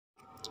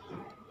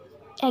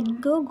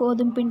Egg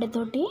గోధుమ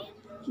పిండితోటి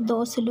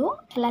దోశలు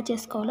ఎలా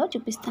చేసుకోవాలో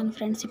చూపిస్తాను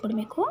ఫ్రెండ్స్. ఇప్పుడు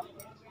మీకు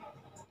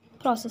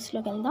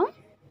ప్రాసెస్లోకి వెళ్దాం.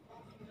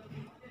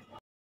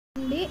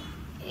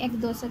 ఎగ్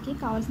దోశకి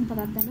కావాల్సిన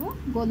పదార్థాలు: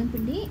 గోధుమ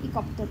పిండి ఈ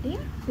కప్ తోటి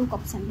 2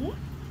 కప్స్ అండి,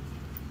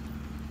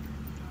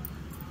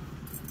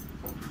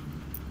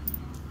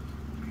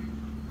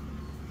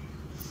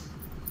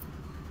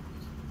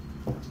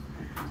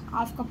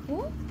 హాఫ్ కప్పు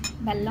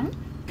బెల్లం,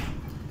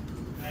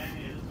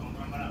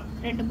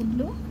 2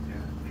 గుడ్లు,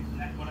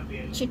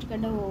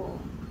 చిటికెడు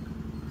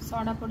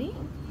సోడా పొడి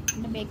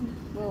అంటే బేకింగ్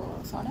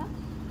సోడా,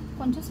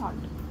 కొంచెం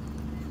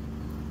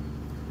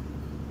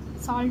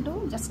సాల్ట్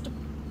జస్ట్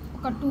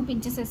ఒక 2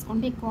 pinches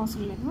వేసుకోండి, ఎక్కువ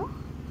అవసరం లేదు.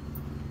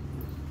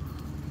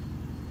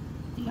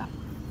 ఇలా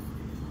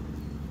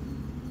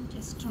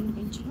జస్ట్ 2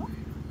 pinches.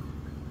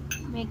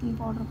 బేకింగ్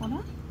పౌడర్ కూడా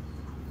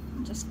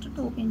జస్ట్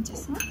 2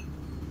 pinches.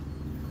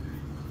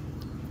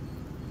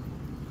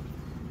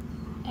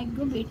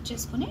 ఎగ్ బీట్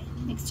చేసుకొని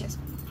మిక్స్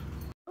చేసుకోండి.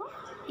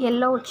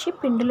 ఎల్లో వచ్చి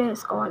పిండిలో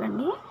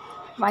వేసుకోవాలండి,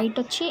 వైట్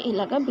వచ్చి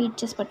ఇలాగ బీట్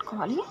చేసి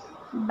పెట్టుకోవాలి,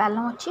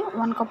 బెల్లం వచ్చి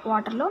 1 కప్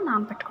వాటర్లో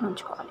నానబెట్టుకొని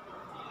ఉంచుకోవాలి.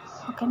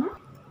 ఓకేనా?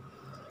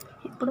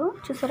 ఇప్పుడు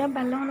చూసారా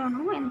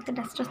బెల్లంలోనూ ఎంత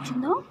డస్ట్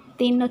వచ్చిందో,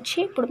 దీన్ని వచ్చి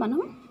ఇప్పుడు మనం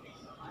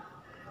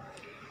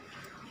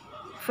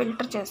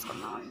ఫిల్టర్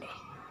చేసుకుందామండి.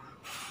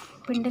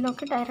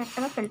 పిండిలోకి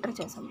డైరెక్ట్గా ఫిల్టర్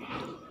చేసాం.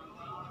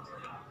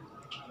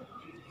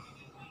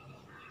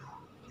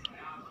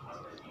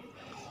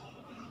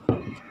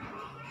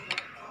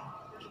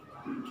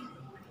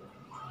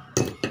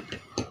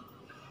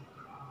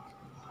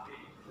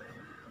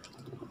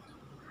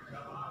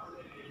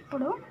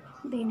 ఇప్పుడు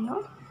దీనిలో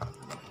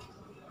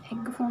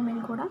ఎగ్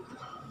ఫోమింగ్ కూడా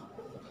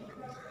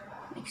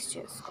మిక్స్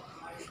చేసుకో.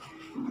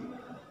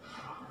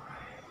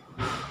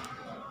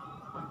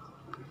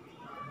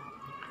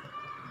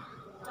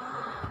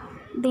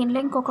 దీనిలో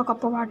ఇంకొక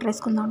కప్పు వాటర్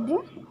వేసుకుందామండి.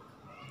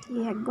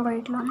 ఈ ఎగ్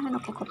వైట్లోనే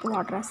నేను 1 కప్పు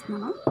వాటర్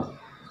వేస్తున్నాను.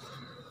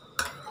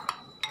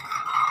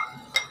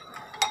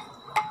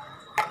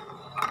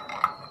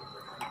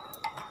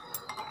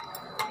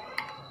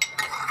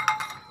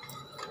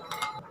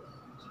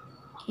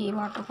 ఈ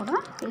వాటర్ కూడా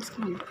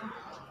వేసుకున్నాను.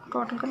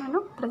 టోటల్గా నేను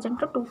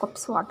ప్రజెంట్ 2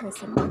 కప్స్ వాటర్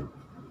వేసాను.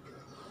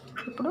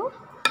 ఇప్పుడు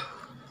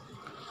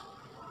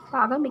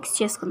బాగా మిక్స్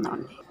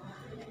చేసుకుందామండి.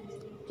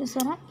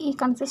 చూసారా ఈ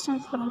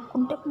కన్సిస్టెన్సీలో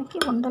కలుపుకుంటే మనకి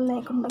ఉండలు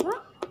లేకుండా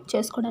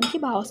చేసుకోవడానికి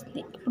బాగా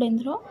వస్తుంది. ఇప్పుడు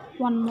ఇందులో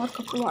 1 more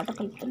కప్పు వాటర్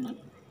కలుపుతున్నాను.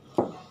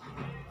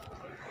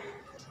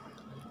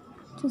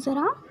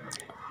 చూసారా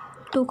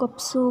 2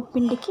 కప్స్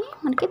పిండికి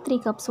మనకి 3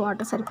 కప్స్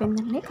వాటర్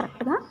సరిపోయిందండి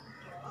కరెక్ట్గా.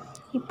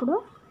 ఇప్పుడు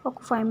ఒక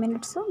 5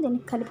 minutes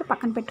దీనికి కలిపి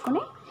పక్కన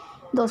పెట్టుకొని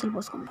దోశలు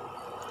పోసుకుందాం.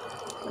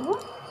 ఇప్పుడు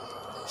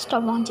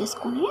స్టవ్ ఆన్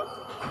చేసుకొని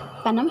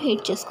పెనం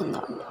హీట్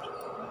చేసుకుందామండి.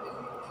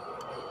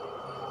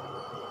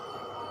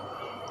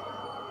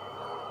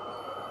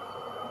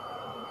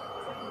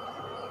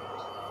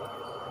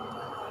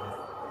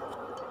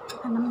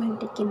 పెనం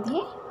మెంటెక్కింది.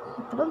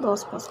 ఇప్పుడు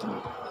దోశ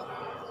పోసుకుందాం.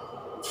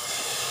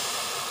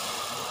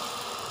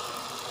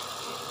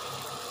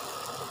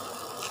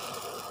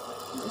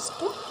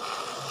 జస్ట్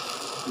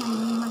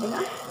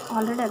నెమ్మదిగా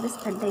ఆల్రెడీ అది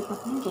స్ప్రెడ్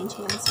అయిపోతుంది, ఇంకేం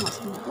చేయాల్సిన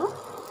అవసరం లేదు.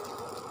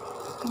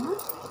 ఓకేనా?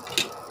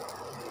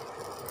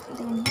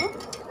 దీనిలో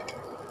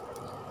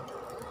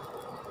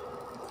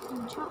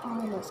కొంచెం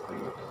ఆయిల్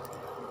వేసుకుందాం.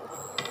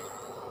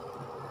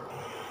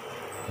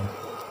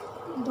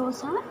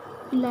 దోశ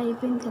ఇలా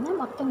అయిపోయింది కదా,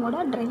 మొత్తం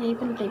కూడా డ్రై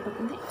అయిపోయినట్టు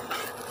అయిపోతుంది.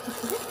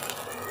 ఇప్పుడు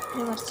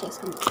రివర్స్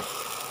చేసుకుందాం.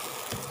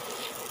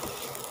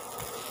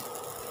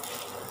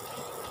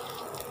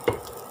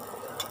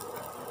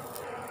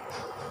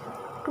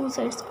 టూ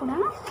సైడ్స్ కూడా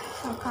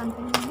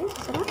కాలిపోయింది.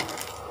 చూసారా?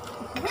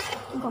 ఇప్పుడు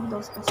ఇంకొక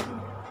దోశ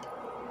పోసుకుందాం.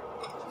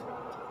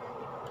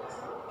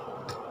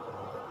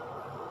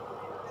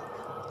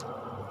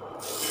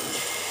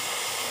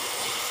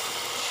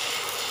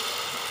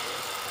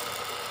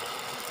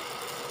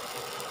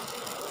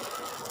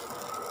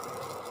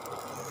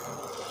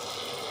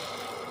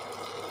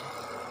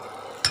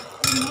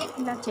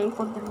 ఇలా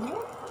చేయకూడదండి,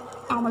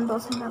 మామూలు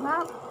దోశలాగా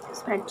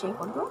స్ప్రెడ్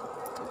చేయకూడదు.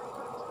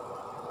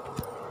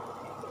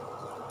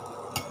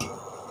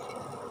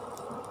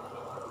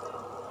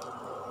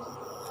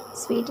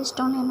 స్వీట్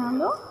ఇష్టం లేని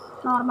వాళ్ళు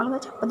నార్మల్గా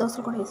చెక్క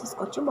దోశలు కూడా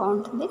వేసేసుకోవచ్చు,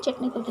 బాగుంటుంది.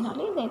 చట్నీతో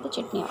తినాలి, ఇదైతే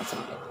చట్నీ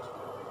అవసరం లేదు.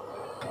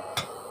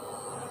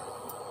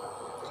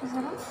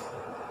 చూసారా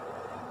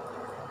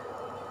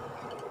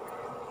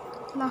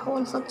ఇలా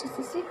హోల్స్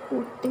వచ్చేసేసి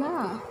పూర్తిగా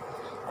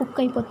కుక్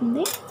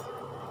అయిపోతుంది.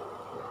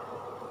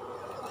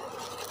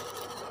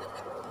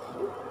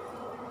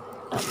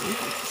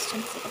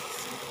 కన్సిస్టెన్సీ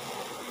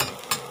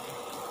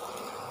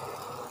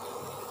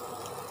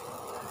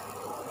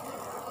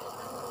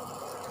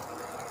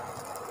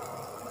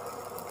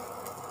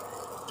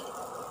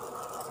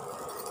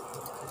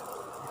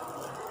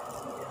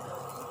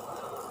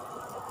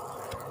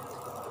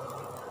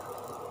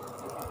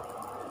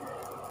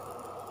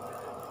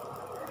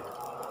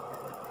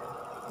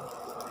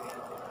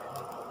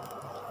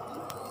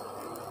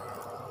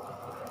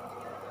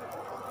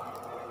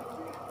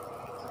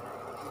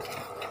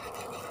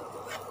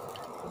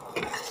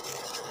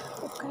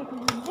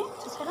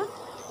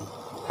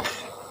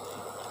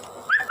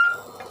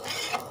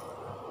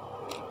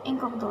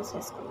ఇంకొక దోశ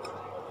వేసుకుందాం.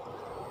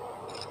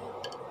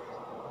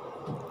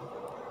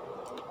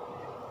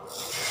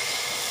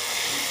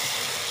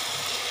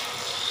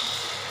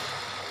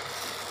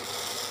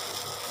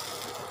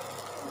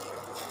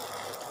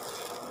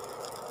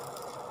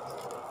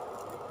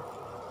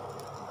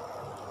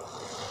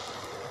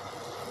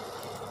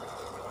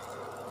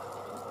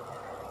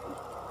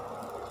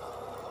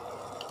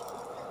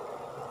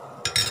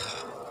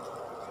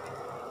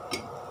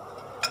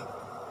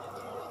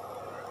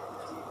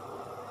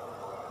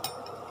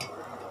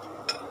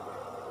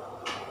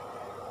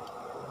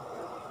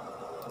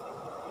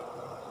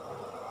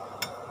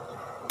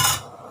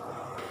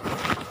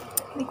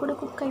 ఇది కూడా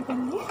కుక్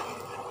అయిపోయింది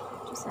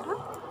చూసారా.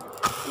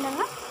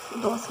 ఇలాగా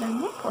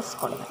దోశలన్నీ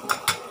పోసుకోవడం.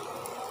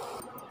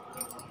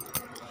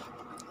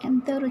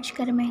 ఎంతో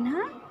రుచికరమైన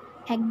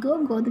ఎగ్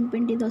గోధుమ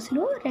పిండి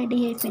దోశలు రెడీ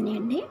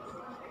అయిపోయినాయండి.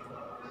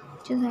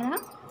 చూసారా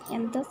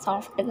ఎంత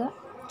సాఫ్ట్గా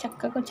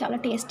చక్కగా చాలా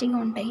టేస్టీగా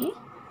ఉంటాయి.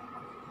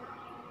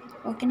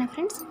 ఓకేనా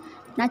ఫ్రెండ్స్,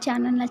 నా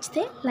ఛానల్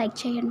నచ్చితే లైక్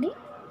చేయండి,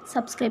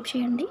 సబ్స్క్రైబ్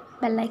చేయండి,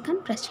 బెల్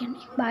ఐకాన్ ప్రెస్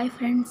చేయండి. Bye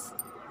friends.